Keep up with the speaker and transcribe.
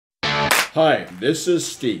Hi, this is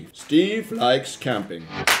Steve. Steve likes camping.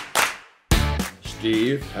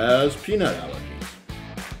 Steve has peanut allergies.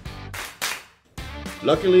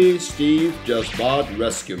 Luckily, Steve just bought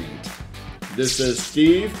ResQMate. This is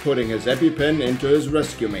Steve putting his EpiPen into his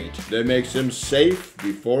ResQMate. That makes him safe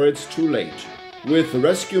before it's too late. With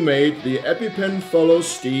ResQMate, the EpiPen follows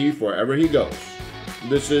Steve wherever he goes.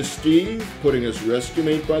 This is Steve putting his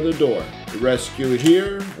ResQMate by the door. Rescue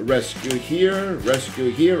here, rescue here, rescue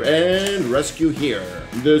here, and rescue here.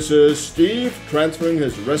 This is Steve transferring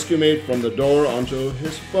his ResQMate from the door onto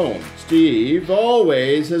his phone. Steve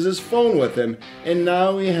always has his phone with him, and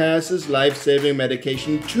now he has his life-saving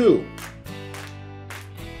medication too.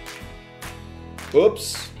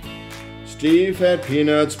 Oops, Steve had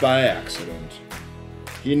peanuts by accident.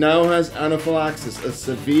 He now has anaphylaxis, a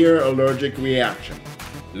severe allergic reaction.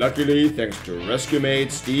 Luckily, thanks to ResQMate,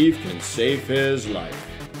 Steve can save his life.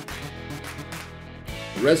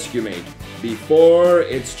 ResQMate, before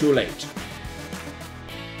it's too late.